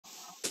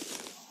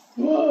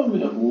Oh,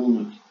 we have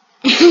one.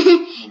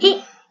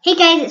 Hey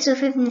guys, it's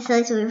Sophie from the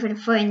Silly Sophie for the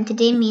Fort, and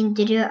today me and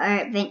Doo Doo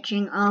are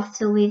venturing off.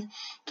 So we've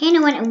kind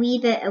of went a wee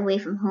bit away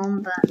from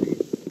home, but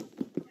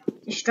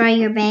destroy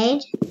your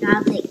bed. No,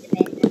 I'll take the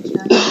bed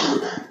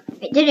actually.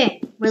 Wait, Doo Doo,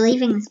 we're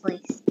leaving this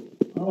place.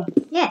 Oh,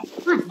 Yeah,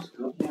 come on. let's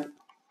go here.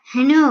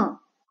 I know.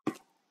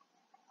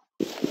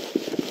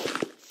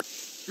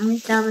 Let me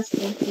install this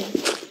thing here.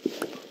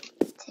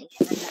 Take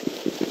it like that.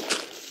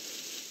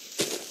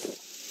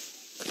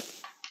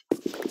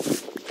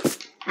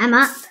 I'm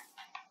up.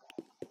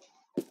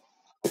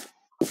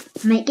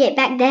 Might get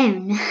back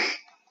down.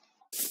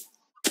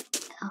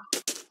 Oh.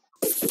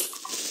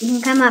 You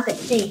can come up,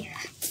 it's safe.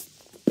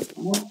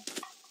 What?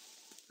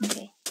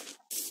 Okay.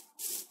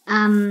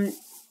 And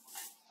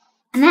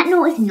that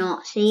note is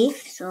not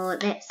safe, so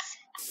let's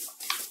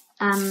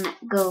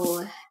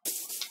go.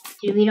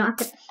 Dude, we don't have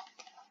to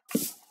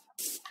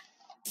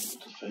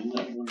Find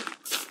that one.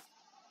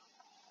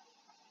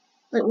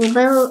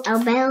 look,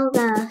 I'll build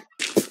a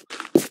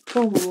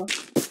hole.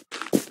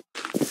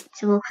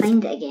 So we'll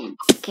find it again,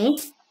 okay?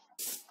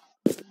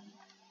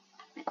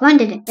 Come on,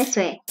 Did it this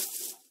way.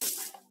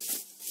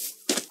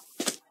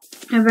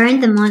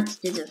 Around the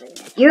monsters over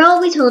there. You're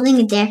always holding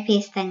a death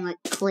face thing like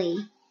clay.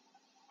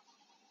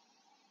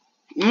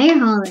 Now you're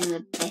holding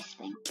the best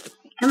thing.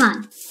 Come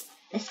on,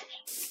 this way.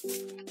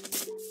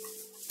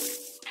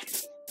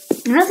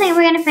 I don't think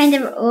we're gonna find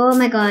it. Oh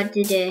my god,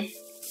 Doo Doo.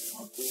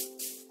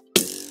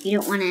 You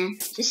don't wanna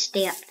just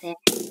stay up there.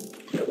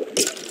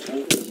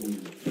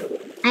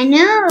 I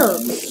know!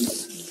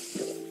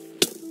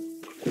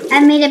 I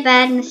made a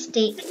bad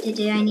mistake, Doo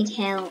Doo. I need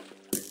help.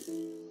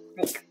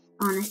 Like,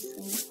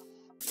 honestly.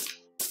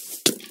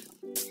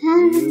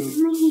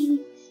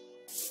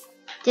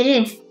 Doo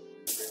Doo.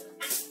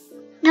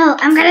 No,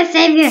 I'm gonna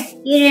save you!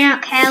 You do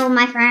not kill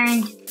my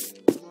friend.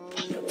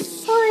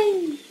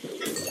 Oi.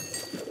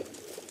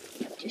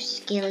 Just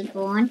scaly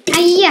bone.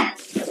 Hiya!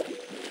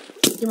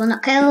 You will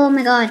not kill, oh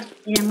my god.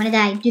 Dude, I'm gonna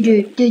die. Doo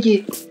Doo, Doo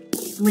Doo.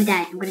 I'm gonna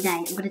die, I'm gonna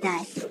die, I'm gonna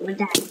die, I'm gonna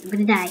die, I'm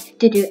gonna die.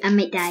 Doo Doo, I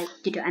might die.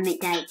 Doo Doo, I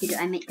might die. Doo Doo,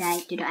 I might die.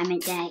 Doo Doo, I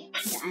might die.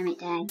 Doo Doo, I might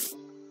die.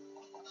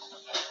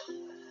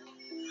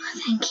 Oh,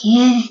 thank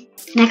you.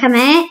 Can I come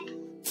out?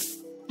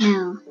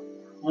 No.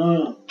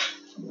 Oh,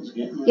 someone's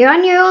getting me. You're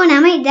on your own. I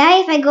might die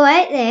if I go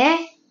out there.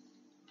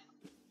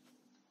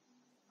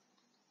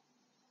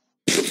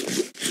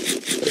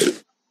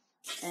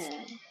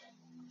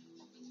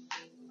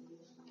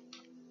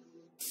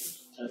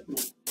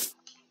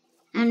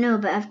 I know,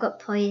 but I've got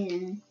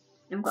poison.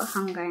 I've got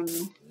hunger in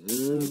me.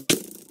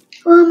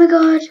 Oh my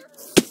god.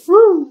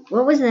 Woo!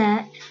 What was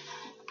that?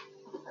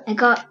 I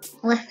got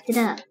lifted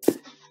up.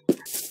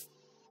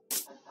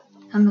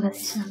 Oh my god,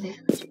 this is not very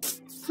good.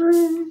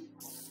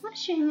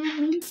 What's shooting at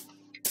me?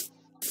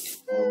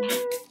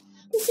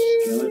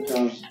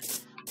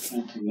 Skeletons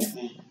trying to get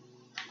me.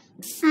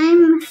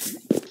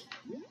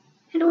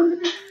 I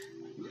don't know.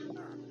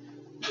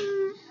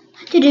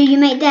 Doo Doo, you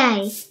might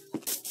die.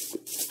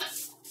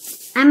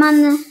 I'm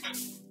on the...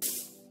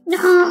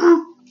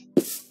 No!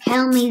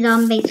 Kill me,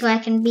 zombie, so I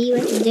can be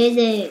with Doo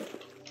Doo.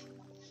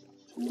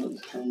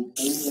 Someone's trying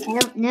to find me.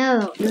 Help,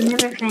 no, you'll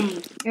never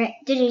find. Right,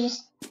 Doo Doo,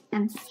 just...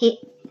 I'm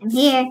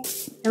here.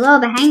 Hello,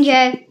 behind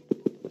you.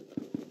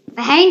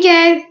 Behind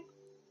you!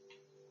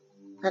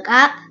 Look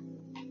up.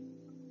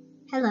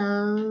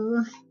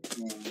 Hello.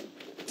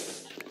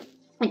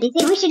 Wait, do you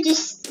think we should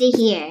just stay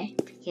here?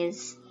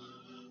 Because...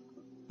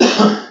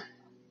 I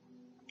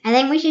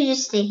think we should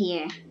just stay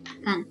here.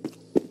 Come on.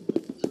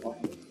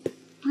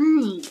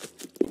 Why?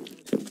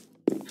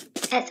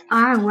 It's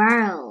our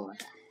world.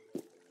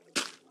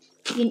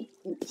 See,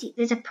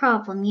 there's a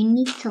problem. You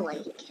need to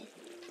like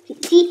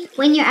it. See,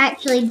 when you're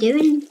actually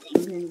doing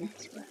things in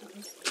this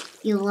world,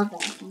 you love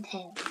it, I can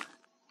tell.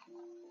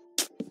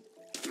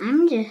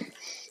 I'm just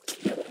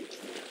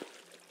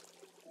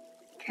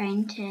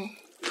trying to...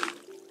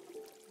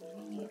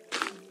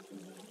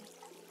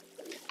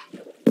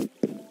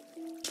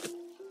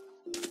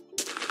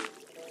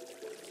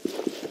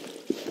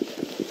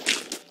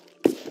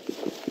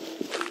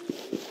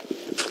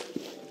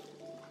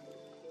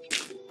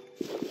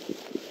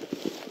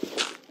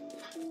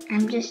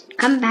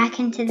 come back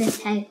into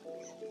this house.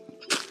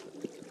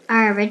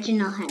 Our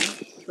original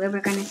house, where we're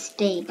gonna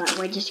stay, but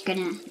we're just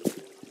gonna...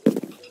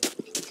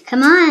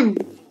 Come on!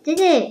 Did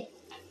it?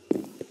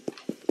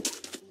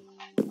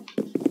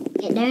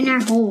 Get down our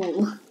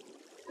hole.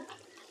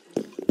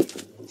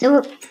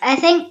 So, I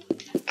think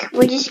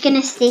we're just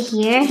gonna stay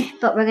here,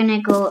 but we're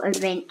gonna go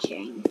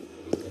adventuring.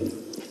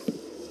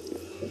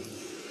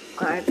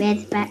 Got our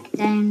beds back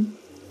down.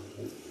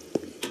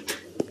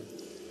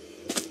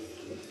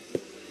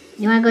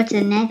 You wanna go to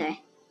the nether?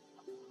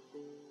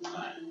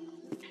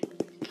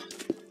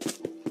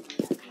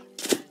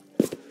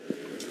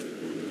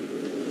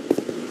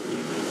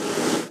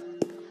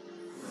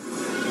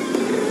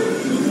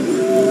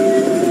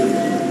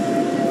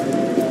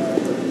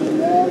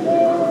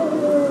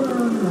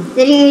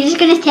 So you're just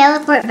gonna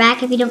teleport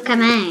back if you don't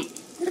come out.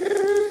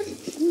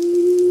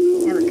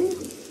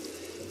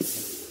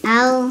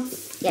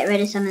 Yeah, get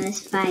rid of some of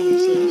this fire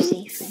so you're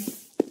safer.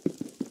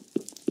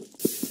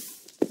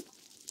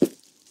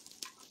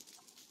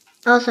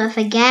 Also, if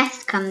a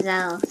gas comes,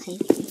 I'll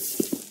save you.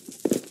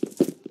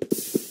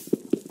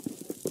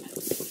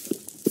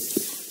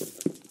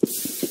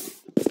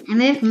 I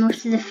moved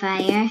most of the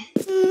fire.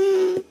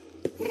 I'm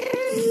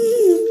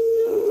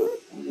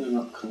going to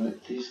not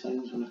collect these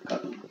things when I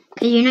cut them.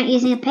 Because you're not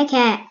using a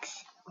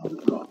pickaxe.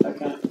 I've got a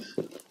pickaxe.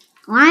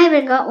 Why have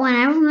I got one?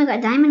 I've only got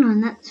a diamond one.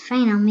 That's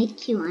fine, I'll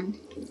make you one.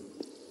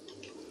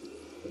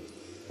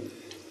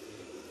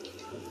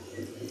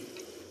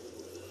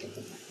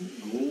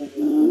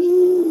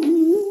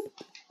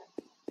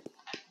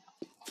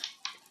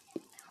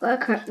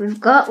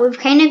 We've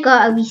kind of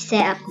got a wee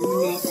setup in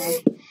the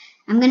nether.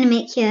 I'm gonna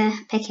make you a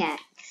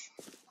pickaxe.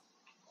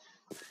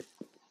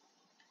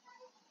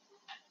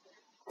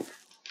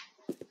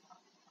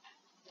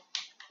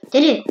 Doo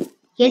Doo,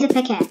 here's a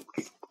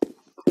pickaxe.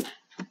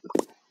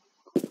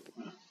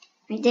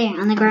 Right there,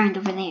 on the ground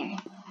over there,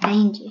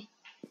 behind you.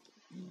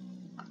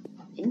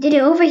 Doo Doo,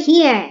 over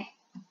here.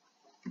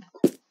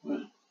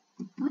 What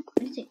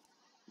is it?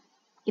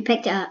 You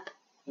picked it up.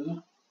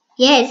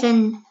 Yeah, it's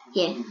in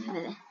here.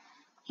 Over there.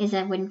 Here's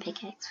a wooden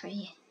pickaxe for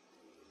you.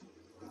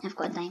 I've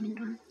got a diamond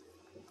one.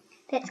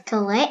 Let's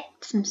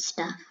collect some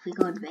stuff if we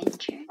go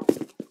adventuring.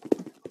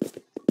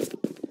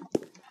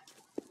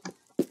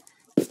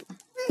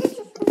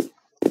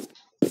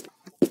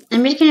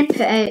 I'm just gonna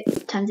put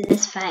out tons of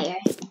this fire.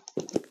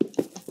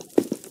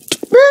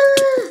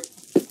 Ah!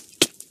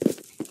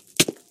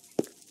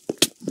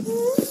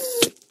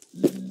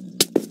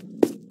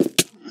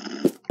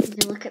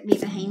 Look at me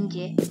behind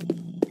you.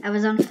 I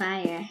was on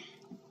fire.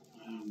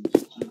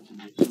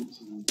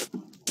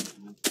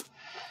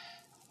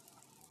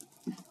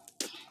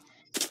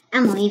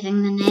 I'm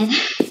leaving the nether.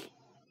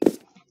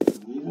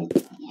 Yeah.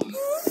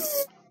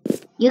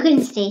 You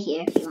can stay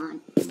here if you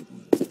want.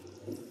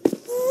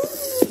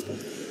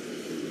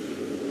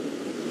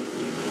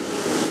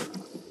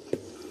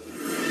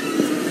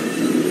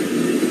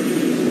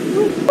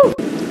 Ooh,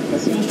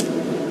 this way.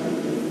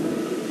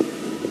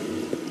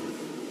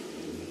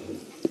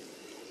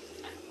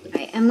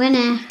 Right, I'm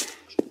gonna...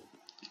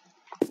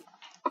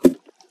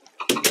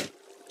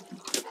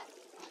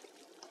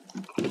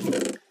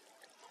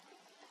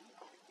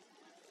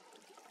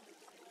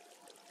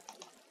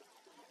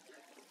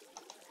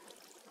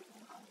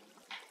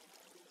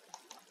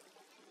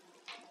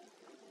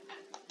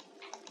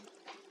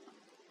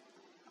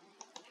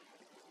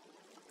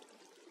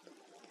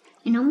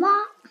 You know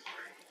what?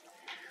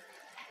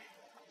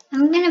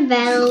 I'm gonna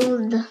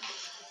build...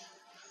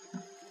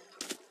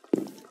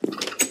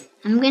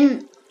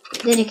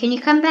 Diddy, can you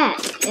come back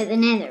at the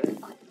nether real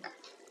quick?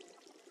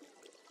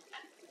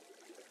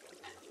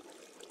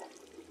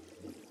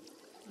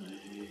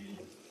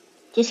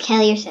 Just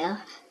kill yourself.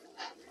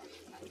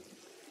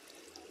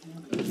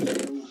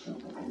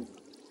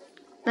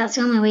 That's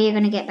the only way you're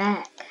gonna get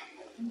back.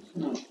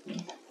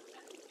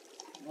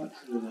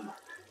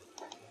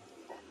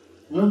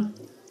 Huh?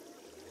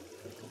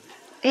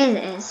 Yes,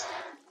 it is.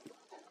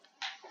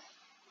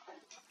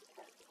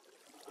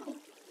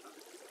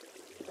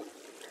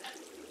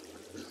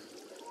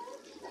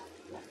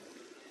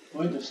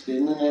 Why do you stay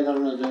in the nether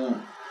when I do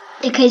that?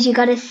 Because you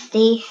gotta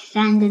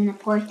stand in the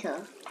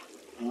portal.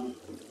 Huh?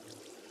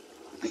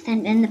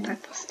 Stand in the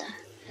purple stuff.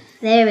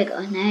 There we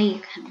go, now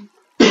you can.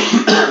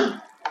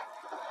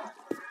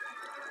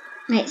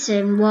 Right,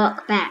 so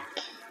walk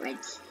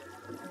backwards.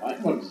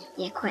 Backwards?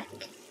 Yeah,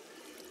 quick.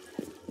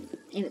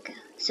 There we go.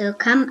 So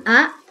come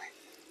up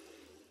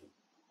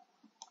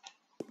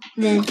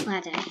the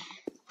ladder.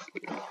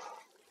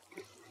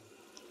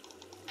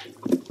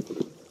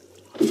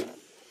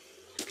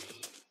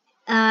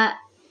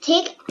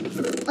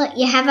 Look,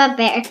 you have a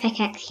better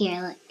pickaxe here,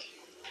 look.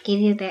 Give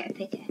you a better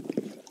pickaxe.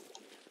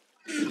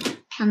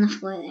 On the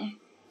floor there.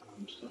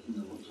 I'm stuck in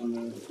the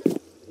water.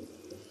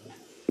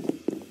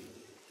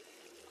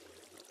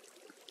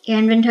 Your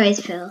inventory is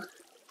full.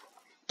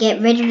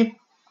 Get rid of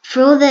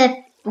throw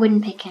the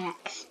wooden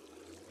pickaxe.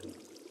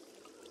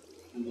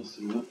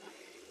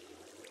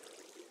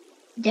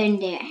 Down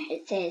there,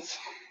 it says.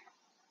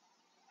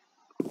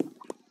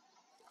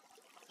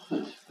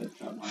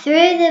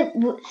 Throw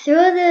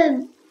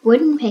the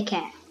wooden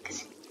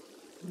pickaxe.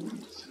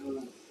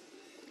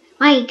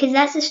 Why? Because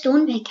that's a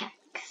stone pickaxe.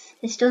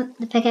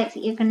 The pickaxe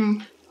that you're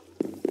gonna.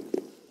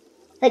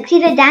 Like, see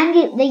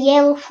the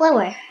yellow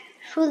flower.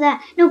 Throw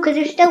that. No, because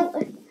there's still.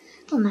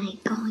 Oh my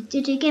god!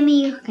 Did you give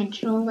me your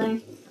controller?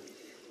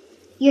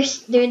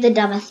 They're the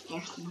dumbest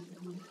person.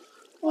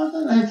 Well, I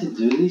don't know how to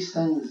do these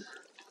things.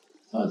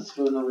 I thought it's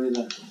thrown away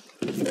that.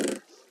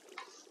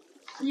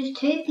 There's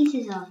 2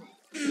 pieces of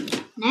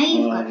it. Now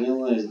you've got. I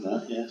realised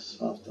that, yes,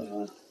 after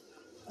that.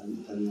 I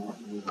did not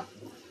know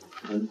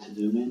what to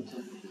do meant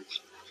to.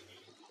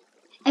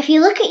 If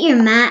you look at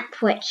your map,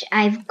 which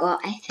I've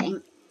got, I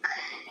think.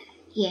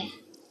 Yeah.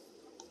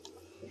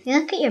 If you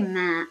look at your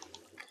map.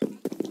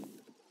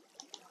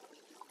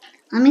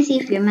 Let me see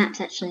if your map's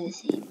actually the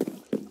same.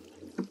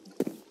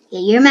 Yeah,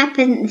 your map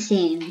isn't the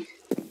same.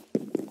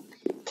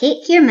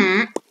 Take your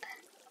map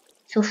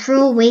So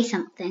throw away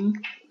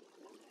something.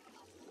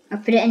 Or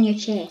put it in your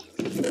chest.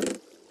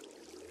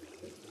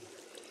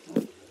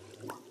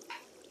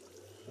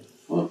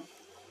 What?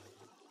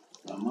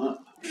 A map?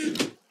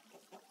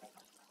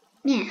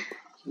 Yeah.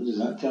 What does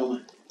that tell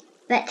me?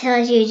 That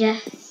tells you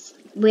just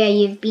where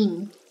you've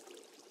been.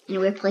 And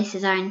where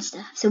places are and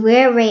stuff. So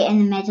we're right in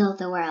the middle of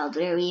the world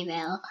where we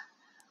built.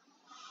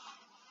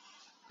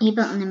 We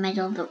built in the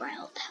middle of the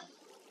world.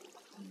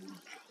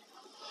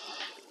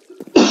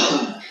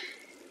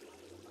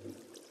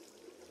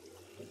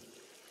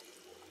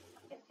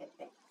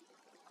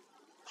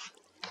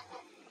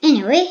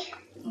 Anyway.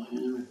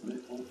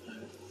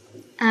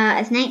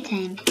 It's night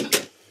time.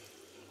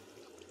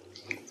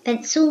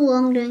 Spent so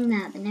long doing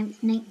that, but now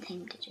it's night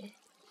time, did you?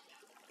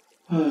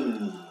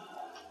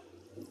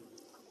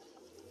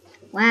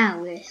 Wow,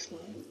 we're slow.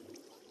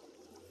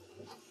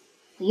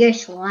 You're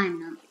slow, I'm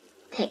not,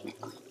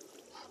 technically.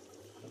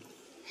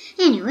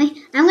 Anyway,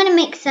 I'm gonna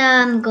make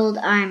some gold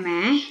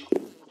armor.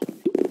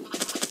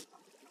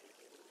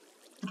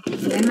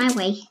 You're in my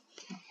way.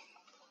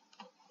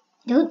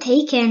 Don't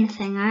take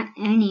anything,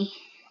 Ernie,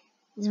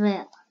 as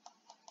well.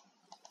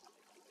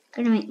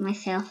 I'm gonna make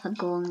myself a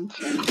golden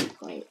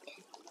plate.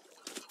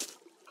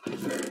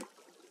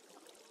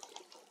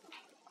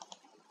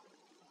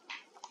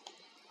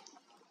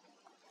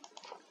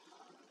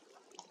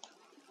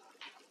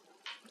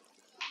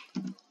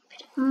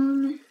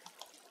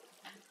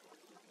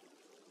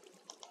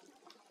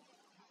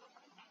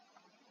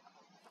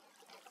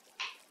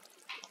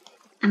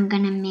 I'm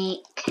gonna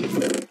make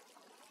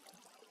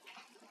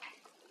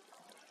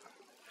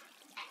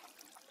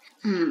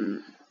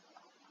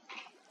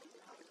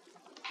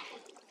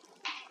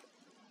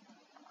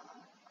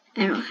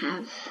I don't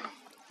have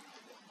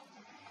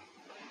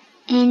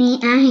any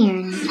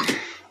iron.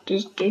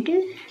 Does Doo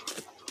Doo?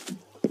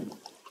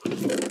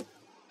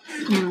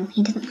 No,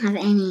 he doesn't have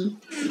any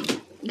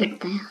good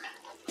things.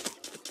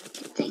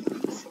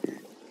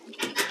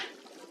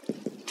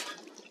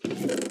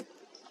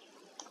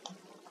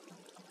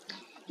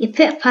 You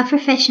put a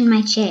pufferfish in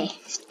my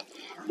chest.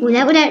 Oh,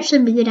 that would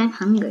actually be good. I'm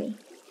hungry.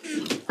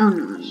 Oh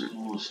no, I'm not.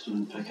 Oh,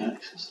 stone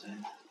pickaxe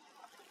instead.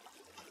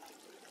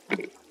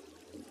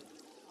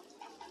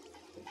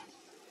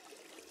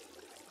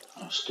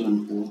 A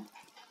stone bow.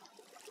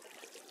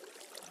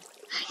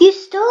 You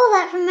stole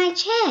that from my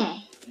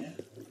chair. Yeah.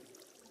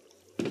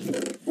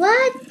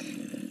 What?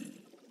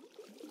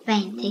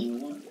 Fine,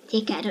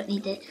 take it. I don't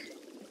need it.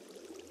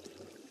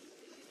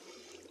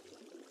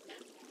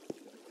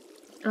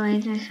 Or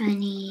if I find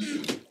any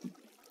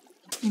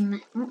in my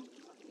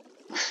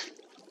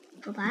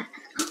for that.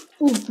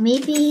 Oh,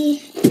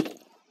 maybe.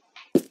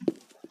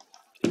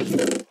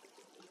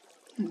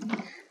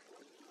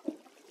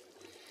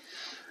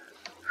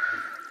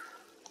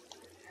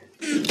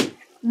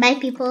 Bye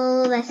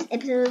people, this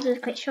episode was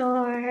quite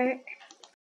short.